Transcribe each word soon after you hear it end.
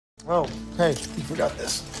Oh, hey, you forgot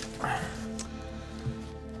this.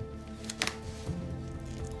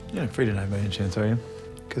 You're not free tonight by any chance, are you?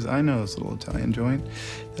 Because I know this little Italian joint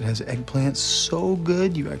that has eggplant so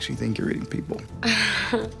good you actually think you're eating people.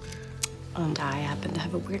 And I happen to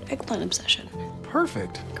have a weird eggplant obsession.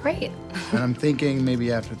 Perfect. Great. And I'm thinking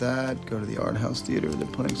maybe after that, go to the art house theater. They're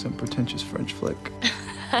playing some pretentious French flick.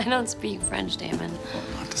 I don't speak French, Damon. Well,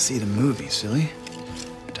 not to see the movie, silly.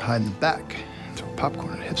 But to hide in the back and throw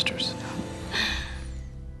popcorn at hipsters.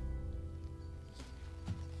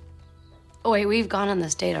 Oh, wait, we've gone on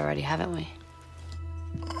this date already, haven't we?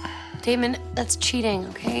 Damon, that's cheating,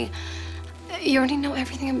 okay? You already know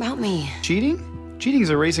everything about me. Cheating? Cheating is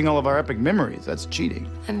erasing all of our epic memories. That's cheating.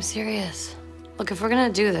 I'm serious. Look, if we're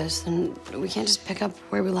gonna do this, then we can't just pick up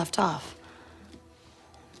where we left off.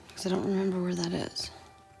 Because I don't remember where that is.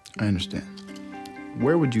 I understand.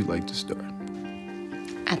 Where would you like to start?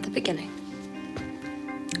 At the beginning.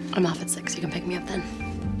 I'm off at 6. You can pick me up then.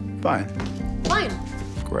 Fine. Fine.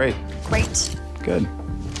 Great. Great. Good.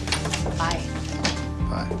 Bye.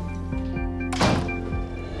 Bye.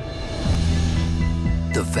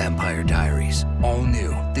 The Vampire Diaries, all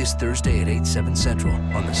new this Thursday at 8/7 Central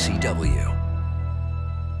on the CW.